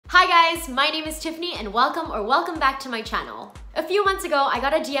Hi guys, my name is Tiffany and welcome back to my channel. A few months ago, I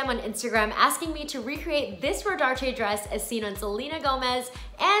got a DM on Instagram asking me to recreate this RODARTE dress as seen on Selena Gomez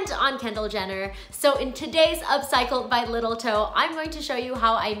and on Kendall Jenner. So in today's Upcycled by Little Toe, I'm going to show you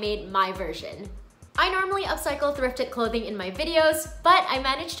how I made my version. I normally upcycle thrifted clothing in my videos, but I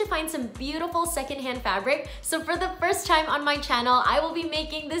managed to find some beautiful secondhand fabric, so for the first time on my channel, I will be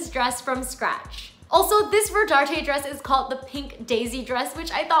making this dress from scratch. Also, this RODARTE dress is called the Pink Daisy dress,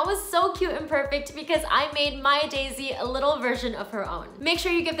 which I thought was so cute and perfect because I made my Daisy a little version of her own. Make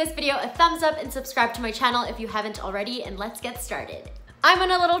sure you give this video a thumbs up and subscribe to my channel if you haven't already, and let's get started. I'm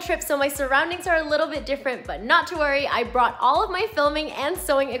on a little trip, so my surroundings are a little bit different, but not to worry, I brought all of my filming and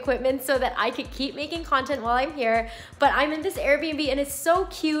sewing equipment so that I could keep making content while I'm here. But I'm in this Airbnb and it's so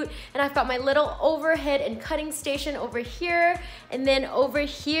cute, and I've got my little overhead and cutting station over here, and then over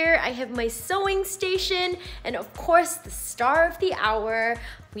here I have my sewing station, and of course the star of the hour,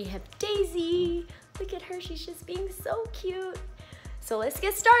 we have Daisy. Look at her, she's just being so cute. So let's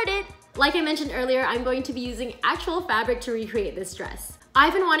get started. Like I mentioned earlier, I'm going to be using actual fabric to recreate this dress.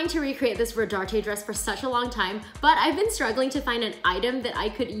 I've been wanting to recreate this RODARTE dress for such a long time, but I've been struggling to find an item that I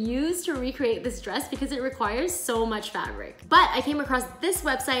could use to recreate this dress because it requires so much fabric. But I came across this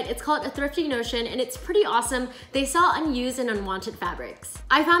website, it's called A Thrifty Notion, and it's pretty awesome. They sell unused and unwanted fabrics.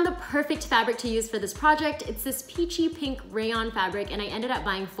 I found the perfect fabric to use for this project. It's this peachy pink rayon fabric, and I ended up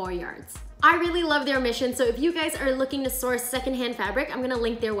buying 4 yards. I really love their mission, so if you guys are looking to source secondhand fabric, I'm gonna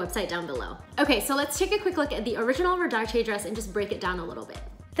link their website down below. Okay, so let's take a quick look at the original RODARTE dress and just break it down a little bit.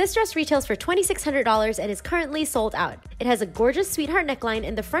 This dress retails for $2,600 and is currently sold out. It has a gorgeous sweetheart neckline,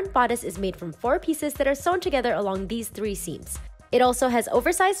 and the front bodice is made from 4 pieces that are sewn together along these 3 seams. It also has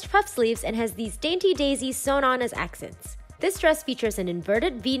oversized puff sleeves and has these dainty daisies sewn on as accents. This dress features an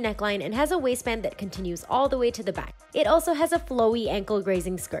inverted V neckline and has a waistband that continues all the way to the back. It also has a flowy ankle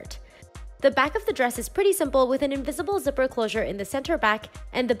grazing skirt. The back of the dress is pretty simple with an invisible zipper closure in the center back,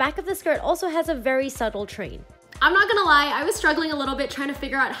 and the back of the skirt also has a very subtle train. I'm not gonna lie, I was struggling a little bit trying to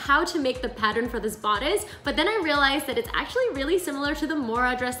figure out how to make the pattern for this bodice, but then I realized that it's actually really similar to the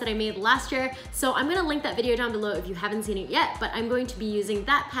Maura dress that I made last year, so I'm gonna link that video down below if you haven't seen it yet, but I'm going to be using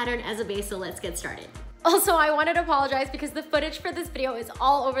that pattern as a base, so let's get started. Also, I wanted to apologize because the footage for this video is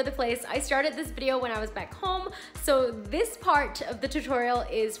all over the place. I started this video when I was back home, so this part of the tutorial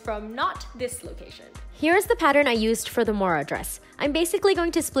is from not this location. Here's the pattern I used for the Maura dress. I'm basically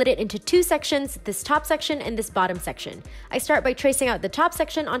going to split it into 2 sections, this top section and this bottom section. I start by tracing out the top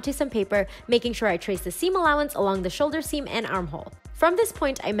section onto some paper, making sure I trace the seam allowance along the shoulder seam and armhole. From this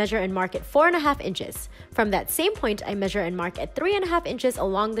point, I measure and mark at 4.5 inches. From that same point, I measure and mark at 3.5 inches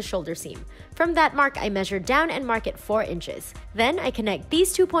along the shoulder seam. From that mark, I measure down and mark at 4 inches. Then I connect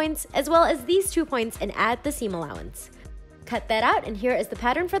these 2 points as well as these 2 points and add the seam allowance. Cut that out, and here is the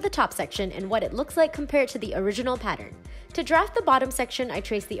pattern for the top section and what it looks like compared to the original pattern. To draft the bottom section, I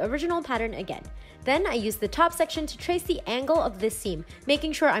trace the original pattern again. Then I use the top section to trace the angle of this seam,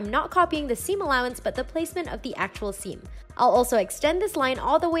 making sure I'm not copying the seam allowance but the placement of the actual seam. I'll also extend this line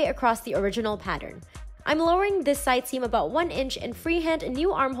all the way across the original pattern. I'm lowering this side seam about 1 inch and freehand a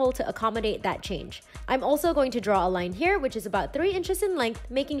new armhole to accommodate that change. I'm also going to draw a line here which is about 3 inches in length,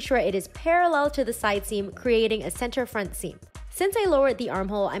 making sure it is parallel to the side seam, creating a center front seam. Since I lowered the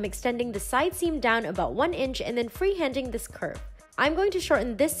armhole, I'm extending the side seam down about 1 inch and then freehanding this curve. I'm going to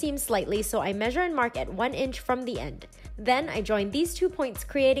shorten this seam slightly, so I measure and mark at 1 inch from the end. Then I join these 2 points,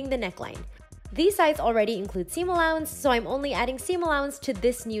 creating the neckline. These sides already include seam allowance, so I'm only adding seam allowance to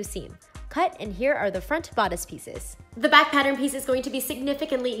this new seam. Cut, and here are the front bodice pieces. The back pattern piece is going to be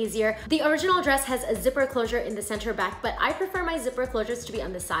significantly easier. The original dress has a zipper closure in the center back, but I prefer my zipper closures to be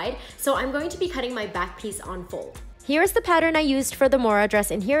on the side, so I'm going to be cutting my back piece on fold. Here is the pattern I used for the Maura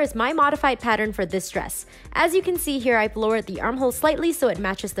dress, and here is my modified pattern for this dress. As you can see here, I've lowered the armhole slightly so it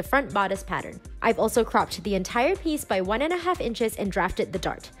matches the front bodice pattern. I've also cropped the entire piece by 1.5 inches and drafted the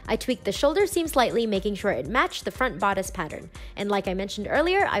dart. I tweaked the shoulder seam slightly, making sure it matched the front bodice pattern. And like I mentioned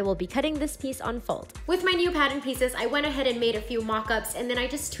earlier, I will be cutting this piece on fold. With my new pattern pieces, I went ahead and made a few mock-ups, and then I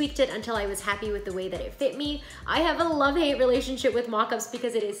just tweaked it until I was happy with the way that it fit me. I have a love-hate relationship with mock-ups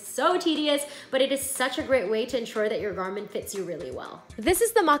because it is so tedious, but it is such a great way to ensure that your garment fits you really well. This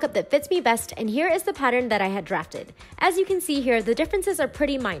is the mock-up that fits me best, and here is the pattern that I had drafted. As you can see here, the differences are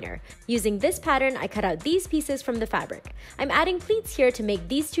pretty minor. Using this pattern, I cut out these pieces from the fabric. I'm adding pleats here to make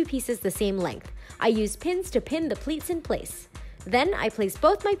these 2 pieces the same length. I use pins to pin the pleats in place. Then I place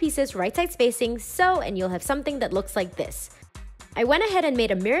both my pieces right side spacing, and you'll have something that looks like this. I went ahead and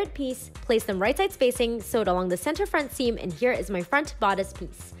made a mirrored piece, placed them right side spacing, sewed along the center front seam, and here is my front bodice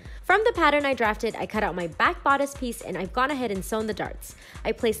piece. From the pattern I drafted, I cut out my back bodice piece and I've gone ahead and sewn the darts.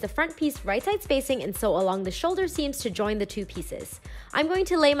 I placed the front piece right side spacing and sew along the shoulder seams to join the two pieces. I'm going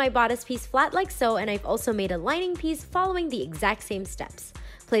to lay my bodice piece flat like so, and I've also made a lining piece following the exact same steps.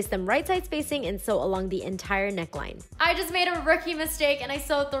 Place them right side spacing and sew along the entire neckline. I just made a rookie mistake and I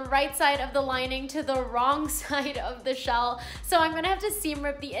sewed the right side of the lining to the wrong side of the shell. So I'm gonna have to seam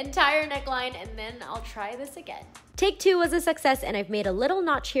rip the entire neckline and then I'll try this again. Take 2 was a success, and I've made a little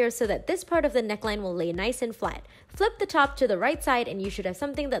notch here so that this part of the neckline will lay nice and flat. Flip the top to the right side and you should have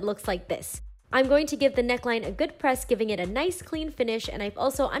something that looks like this. I'm going to give the neckline a good press, giving it a nice clean finish, and I've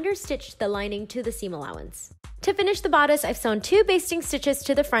also understitched the lining to the seam allowance. To finish the bodice, I've sewn 2 basting stitches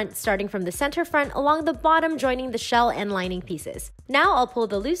to the front, starting from the center front along the bottom, joining the shell and lining pieces. Now I'll pull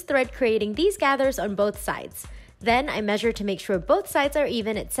the loose thread, creating these gathers on both sides. Then I measure to make sure both sides are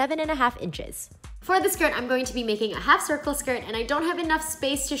even at 7.5 inches. For the skirt, I'm going to be making a half circle skirt, and I don't have enough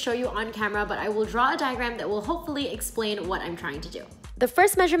space to show you on camera, but I will draw a diagram that will hopefully explain what I'm trying to do. The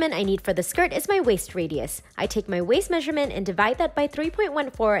first measurement I need for the skirt is my waist radius. I take my waist measurement and divide that by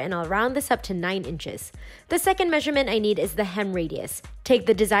 3.14, and I'll round this up to 9 inches. The second measurement I need is the hem radius. Take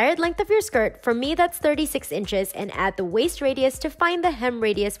the desired length of your skirt, for me that's 36 inches, and add the waist radius to find the hem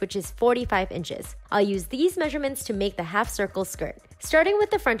radius, which is 45 inches. I'll use these measurements to make the half circle skirt. Starting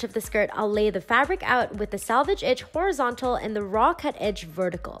with the front of the skirt, I'll lay the fabric out with the selvage edge horizontal and the raw cut edge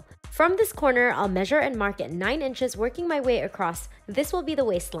vertical. From this corner, I'll measure and mark at 9 inches, working my way across. This will be the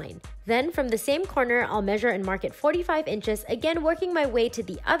waistline. Then from the same corner, I'll measure and mark at 45 inches, again working my way to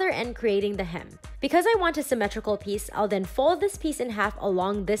the other end, creating the hem. Because I want a symmetrical piece, I'll then fold this piece in half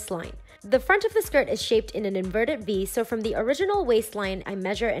along this line. The front of the skirt is shaped in an inverted V, so from the original waistline, I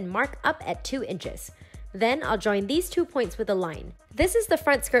measure and mark up at 2 inches. Then I'll join these 2 points with a line. This is the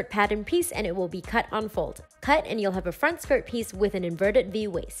front skirt pattern piece, and it will be cut on fold. Cut and you'll have a front skirt piece with an inverted V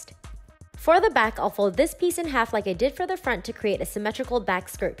waist. For the back, I'll fold this piece in half like I did for the front to create a symmetrical back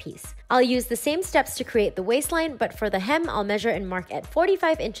skirt piece. I'll use the same steps to create the waistline, but for the hem, I'll measure and mark at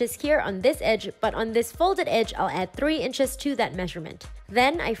 45 inches here on this edge, but on this folded edge, I'll add 3 inches to that measurement.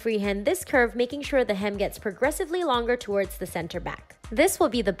 Then I freehand this curve, making sure the hem gets progressively longer towards the center back. This will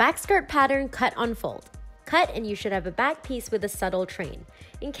be the back skirt pattern cut on fold. Cut and you should have a back piece with a subtle train.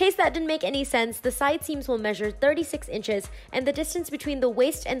 In case that didn't make any sense, the side seams will measure 36 inches and the distance between the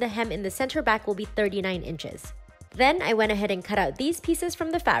waist and the hem in the center back will be 39 inches. Then I went ahead and cut out these pieces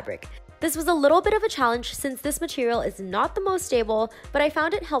from the fabric. This was a little bit of a challenge since this material is not the most stable, but I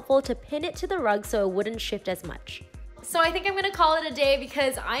found it helpful to pin it to the rug so it wouldn't shift as much. So I think I'm gonna call it a day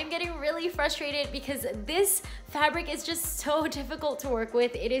because I'm getting really frustrated because this fabric is just so difficult to work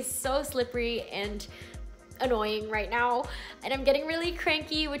with. It is so slippery and annoying right now, and I'm getting really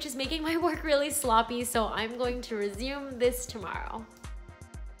cranky, which is making my work really sloppy, so I'm going to resume this tomorrow.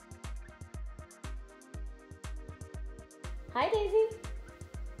 Hi, Daisy.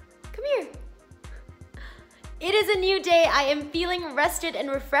 Come here. It is a new day. I am feeling rested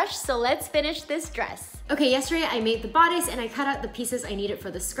and refreshed, so let's finish this dress. Okay, yesterday I made the bodice and I cut out the pieces I needed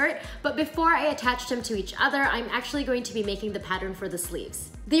for the skirt, but before I attach them to each other, I'm actually going to be making the pattern for the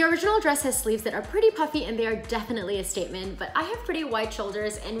sleeves. The original dress has sleeves that are pretty puffy and they are definitely a statement, but I have pretty wide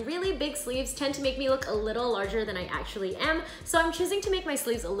shoulders and really big sleeves tend to make me look a little larger than I actually am, so I'm choosing to make my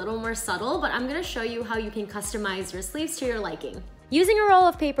sleeves a little more subtle, but I'm gonna show you how you can customize your sleeves to your liking. Using a roll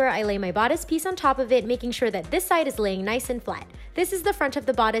of paper, I lay my bodice piece on top of it, making sure that this side is laying nice and flat. This is the front of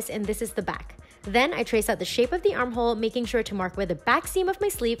the bodice and this is the back. Then I trace out the shape of the armhole, making sure to mark where the back seam of my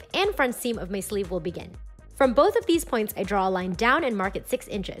sleeve and front seam of my sleeve will begin. From both of these points, I draw a line down and mark it 6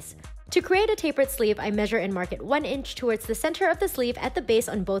 inches. To create a tapered sleeve, I measure and mark it 1 inch towards the center of the sleeve at the base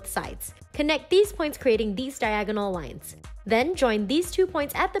on both sides. Connect these points, creating these diagonal lines. Then join these 2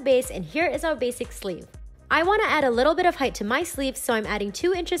 points at the base, and here is our basic sleeve. I want to add a little bit of height to my sleeve, so I'm adding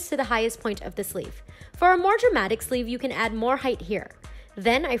 2 inches to the highest point of the sleeve. For a more dramatic sleeve, you can add more height here.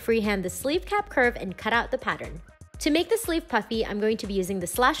 Then I freehand the sleeve cap curve and cut out the pattern. To make the sleeve puffy, I'm going to be using the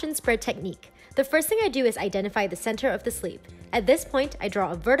slash and spread technique. The first thing I do is identify the center of the sleeve. At this point, I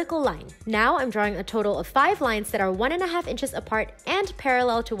draw a vertical line. Now I'm drawing a total of 5 lines that are 1.5 inches apart and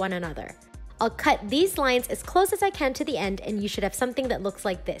parallel to one another. I'll cut these lines as close as I can to the end, and you should have something that looks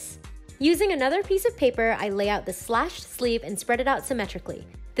like this. Using another piece of paper, I lay out the slashed sleeve and spread it out symmetrically.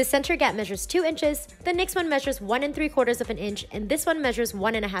 The center gap measures 2 inches, the next one measures 1 3/4 inches, and this one measures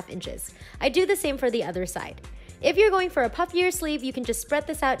 1.5 inches. I do the same for the other side. If you're going for a puffier sleeve, you can just spread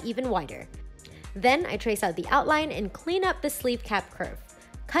this out even wider. Then I trace out the outline and clean up the sleeve cap curve.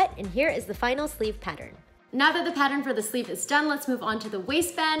 Cut, and here is the final sleeve pattern. Now that the pattern for the sleeve is done, let's move on to the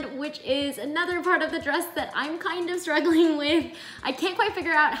waistband, which is another part of the dress that I'm kind of struggling with. I can't quite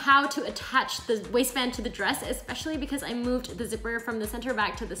figure out how to attach the waistband to the dress, especially because I moved the zipper from the center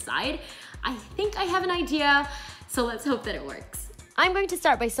back to the side. I think I have an idea, so let's hope that it works. I'm going to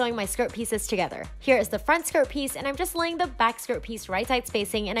start by sewing my skirt pieces together. Here is the front skirt piece, and I'm just laying the back skirt piece right side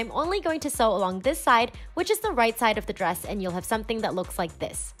spacing, and I'm only going to sew along this side, which is the right side of the dress, and you'll have something that looks like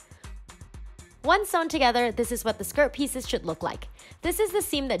this. Once sewn together, this is what the skirt pieces should look like. This is the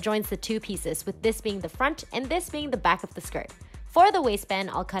seam that joins the two pieces, with this being the front and this being the back of the skirt. For the waistband,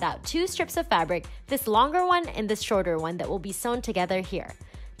 I'll cut out 2 strips of fabric, this longer one and this shorter one that will be sewn together here.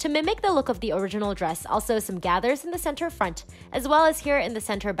 To mimic the look of the original dress, I'll sew some gathers in the center front, as well as here in the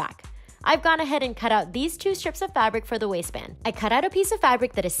center back. I've gone ahead and cut out these 2 strips of fabric for the waistband. I cut out a piece of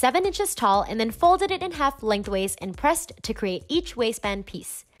fabric that is 7 inches tall and then folded it in half lengthways and pressed to create each waistband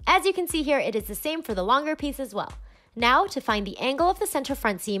piece. As you can see here, it is the same for the longer piece as well. Now, to find the angle of the center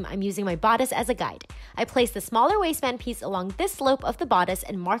front seam, I'm using my bodice as a guide. I place the smaller waistband piece along this slope of the bodice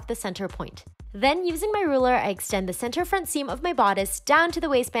and mark the center point. Then, using my ruler, I extend the center front seam of my bodice down to the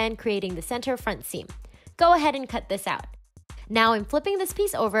waistband, creating the center front seam. Go ahead and cut this out. Now I'm flipping this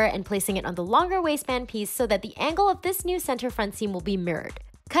piece over and placing it on the longer waistband piece so that the angle of this new center front seam will be mirrored.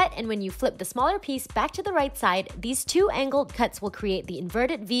 Cut, and when you flip the smaller piece back to the right side, these 2 angled cuts will create the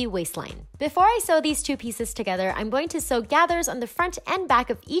inverted V waistline. Before I sew these 2 pieces together, I'm going to sew gathers on the front and back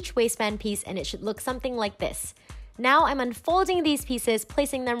of each waistband piece, and it should look something like this. Now I'm unfolding these pieces,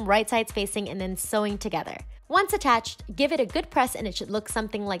 placing them right side spacing, and then sewing together. Once attached, give it a good press and it should look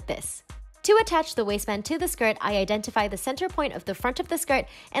something like this. To attach the waistband to the skirt, I identify the center point of the front of the skirt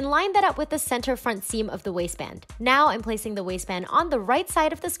and line that up with the center front seam of the waistband. Now I'm placing the waistband on the right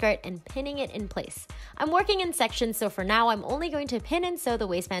side of the skirt and pinning it in place. I'm working in sections, so for now I'm only going to pin and sew the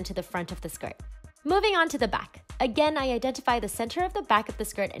waistband to the front of the skirt. Moving on to the back. Again, I identify the center of the back of the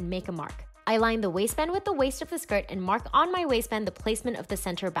skirt and make a mark. I line the waistband with the waist of the skirt and mark on my waistband the placement of the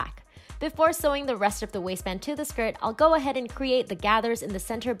center back. Before sewing the rest of the waistband to the skirt, I'll go ahead and create the gathers in the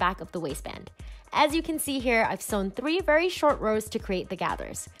center back of the waistband. As you can see here, I've sewn 3 very short rows to create the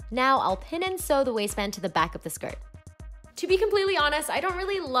gathers. Now I'll pin and sew the waistband to the back of the skirt. To be completely honest, I don't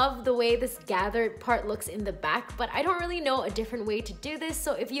really love the way this gathered part looks in the back, but I don't really know a different way to do this,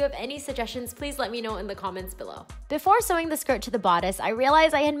 so if you have any suggestions, please let me know in the comments below. Before sewing the skirt to the bodice, I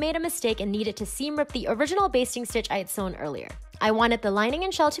realized I had made a mistake and needed to seam rip the original basting stitch I had sewn earlier. I wanted the lining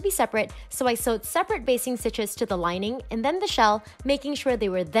and shell to be separate, so I sewed separate basting stitches to the lining and then the shell, making sure they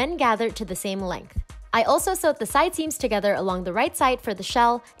were then gathered to the same length. I also sewed the side seams together along the right side for the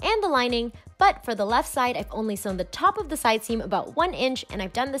shell and the lining, but for the left side, I've only sewn the top of the side seam about 1 inch, and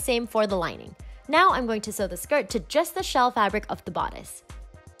I've done the same for the lining. Now I'm going to sew the skirt to just the shell fabric of the bodice.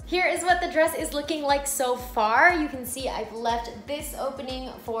 Here is what the dress is looking like so far. You can see I've left this opening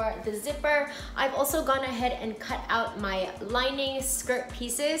for the zipper. I've also gone ahead and cut out my lining skirt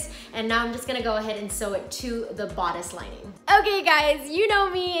pieces, and now I'm just gonna go ahead and sew it to the bodice lining. Okay guys, you know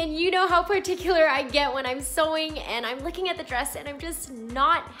me and you know how particular I get when I'm sewing, and I'm looking at the dress and I'm just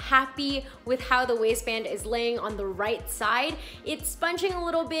not happy with how the waistband is laying on the right side. It's bunching a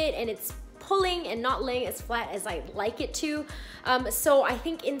little bit and it's pulling and not laying as flat as I'd like it to. So I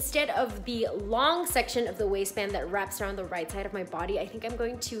think instead of the long section of the waistband that wraps around the right side of my body, I think I'm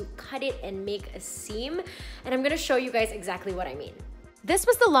going to cut it and make a seam, and I'm gonna show you guys exactly what I mean. This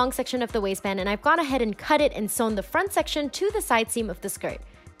was the long section of the waistband, and I've gone ahead and cut it and sewn the front section to the side seam of the skirt.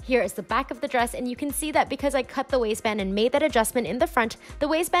 Here is the back of the dress, and you can see that because I cut the waistband and made that adjustment in the front, the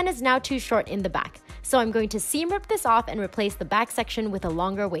waistband is now too short in the back. So I'm going to seam rip this off and replace the back section with a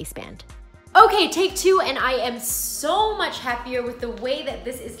longer waistband. Okay, take 2, and I am so much happier with the way that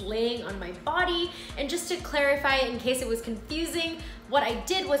this is laying on my body. And just to clarify, in case it was confusing, what I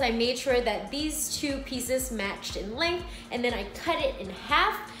did was I made sure that these 2 pieces matched in length, and then I cut it in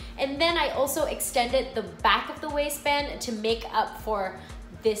half, and then I also extended the back of the waistband to make up for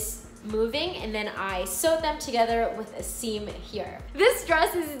this moving, and then I sewed them together with a seam here. This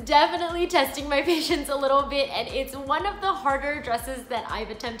dress is definitely testing my patience a little bit, and it's one of the harder dresses that I've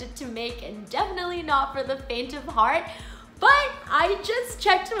attempted to make, and definitely not for the faint of heart. But I just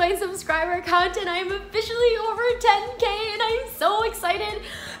checked my subscriber count and I'm officially over 10K, and I'm so excited.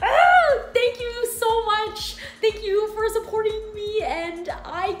 Thank you so much. Thank you for supporting me, and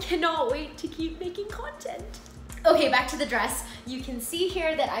I cannot wait to keep making content. Okay, back to the dress. You can see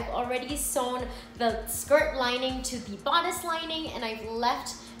here that I've already sewn the skirt lining to the bodice lining, and I've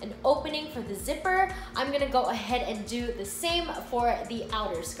left an opening for the zipper. I'm gonna go ahead and do the same for the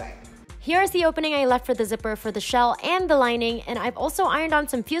outer skirt. Here's the opening I left for the zipper for the shell and the lining, and I've also ironed on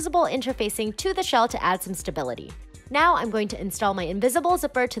some fusible interfacing to the shell to add some stability. Now I'm going to install my invisible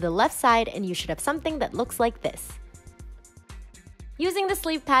zipper to the left side, and you should have something that looks like this. Using the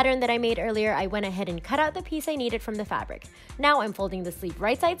sleeve pattern that I made earlier, I went ahead and cut out the piece I needed from the fabric. Now I'm folding the sleeve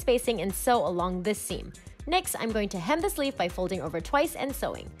right side spacing and sew along this seam. Next, I'm going to hem the sleeve by folding over twice and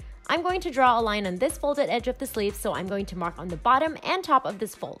sewing. I'm going to draw a line on this folded edge of the sleeve, so I'm going to mark on the bottom and top of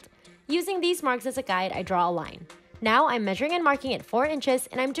this fold. Using these marks as a guide, I draw a line. Now I'm measuring and marking at 4 inches,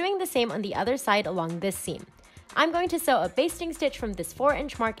 and I'm doing the same on the other side along this seam. I'm going to sew a basting stitch from this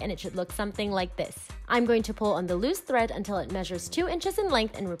 4-inch mark, and it should look something like this. I'm going to pull on the loose thread until it measures 2 inches in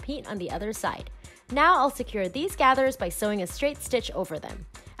length and repeat on the other side. Now I'll secure these gathers by sewing a straight stitch over them.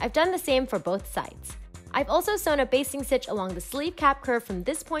 I've done the same for both sides. I've also sewn a basting stitch along the sleeve cap curve from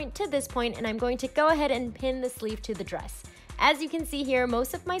this point to this point, and I'm going to go ahead and pin the sleeve to the dress. As you can see here,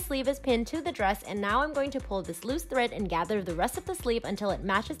 most of my sleeve is pinned to the dress, and now I'm going to pull this loose thread and gather the rest of the sleeve until it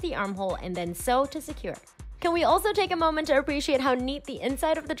matches the armhole and then sew to secure. Can we also take a moment to appreciate how neat the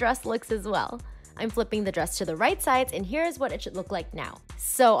inside of the dress looks as well? I'm flipping the dress to the right sides, and here is what it should look like now.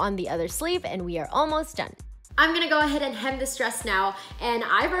 Sew on the other sleeve, and we are almost done. I'm gonna go ahead and hem this dress now, and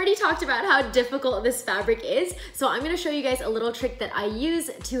I've already talked about how difficult this fabric is, so I'm gonna show you guys a little trick that I use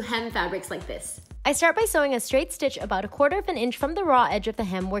to hem fabrics like this. I start by sewing a straight stitch about 1/4 of an inch from the raw edge of the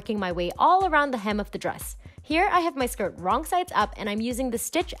hem, working my way all around the hem of the dress. Here I have my skirt wrong sides up, and I'm using the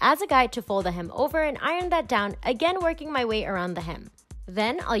stitch as a guide to fold the hem over and iron that down, again working my way around the hem.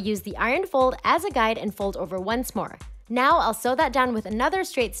 Then I'll use the iron fold as a guide and fold over once more. Now I'll sew that down with another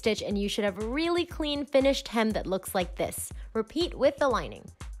straight stitch, and you should have a really clean finished hem that looks like this. Repeat with the lining.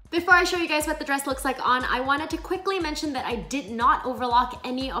 Before I show you guys what the dress looks like on, I wanted to quickly mention that I did not overlock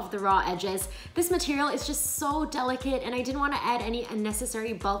any of the raw edges. This material is just so delicate, and I didn't want to add any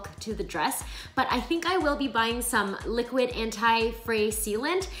unnecessary bulk to the dress, but I think I will be buying some liquid anti-fray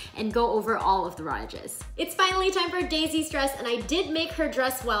sealant and go over all of the raw edges. It's finally time for Daisy's dress, and I did make her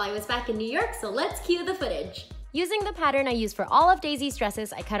dress while I was back in New York, so let's cue the footage. Using the pattern I used for all of Daisy's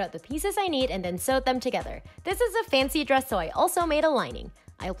dresses, I cut out the pieces I need and then sewed them together. This is a fancy dress, so I also made a lining.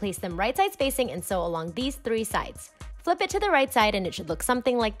 I'll place them right side spacing and sew along these 3 sides. Flip it to the right side and it should look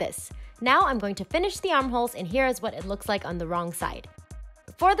something like this. Now I'm going to finish the armholes, and here is what it looks like on the wrong side.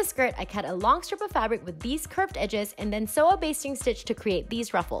 For the skirt, I cut a long strip of fabric with these curved edges and then sew a basting stitch to create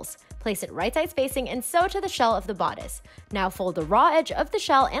these ruffles. Place it right side spacing and sew to the shell of the bodice. Now fold the raw edge of the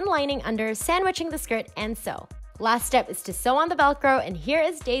shell and lining under, sandwiching the skirt, and sew. Last step is to sew on the Velcro, and here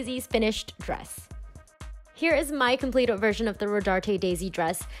is Daisy's finished dress. Here is my complete version of the RODARTE Daisy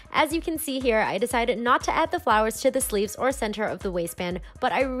dress. As you can see here, I decided not to add the flowers to the sleeves or center of the waistband,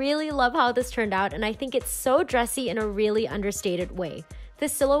 but I really love how this turned out, and I think it's so dressy in a really understated way.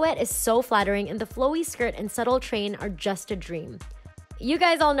 This silhouette is so flattering, and the flowy skirt and subtle train are just a dream. You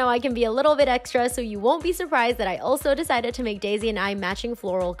guys all know I can be a little bit extra, so you won't be surprised that I also decided to make Daisy and I matching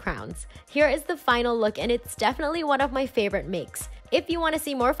floral crowns. Here is the final look, and it's definitely one of my favorite makes. If you want to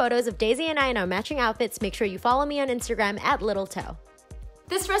see more photos of Daisy and I in our matching outfits, make sure you follow me on Instagram at Little Toe.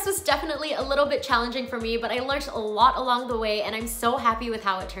 This dress was definitely a little bit challenging for me, but I learned a lot along the way, and I'm so happy with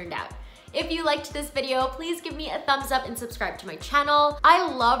how it turned out. If you liked this video, please give me a thumbs up and subscribe to my channel. I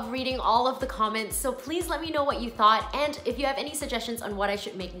love reading all of the comments, so please let me know what you thought, and if you have any suggestions on what I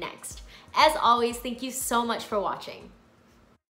should make next. As always, thank you so much for watching.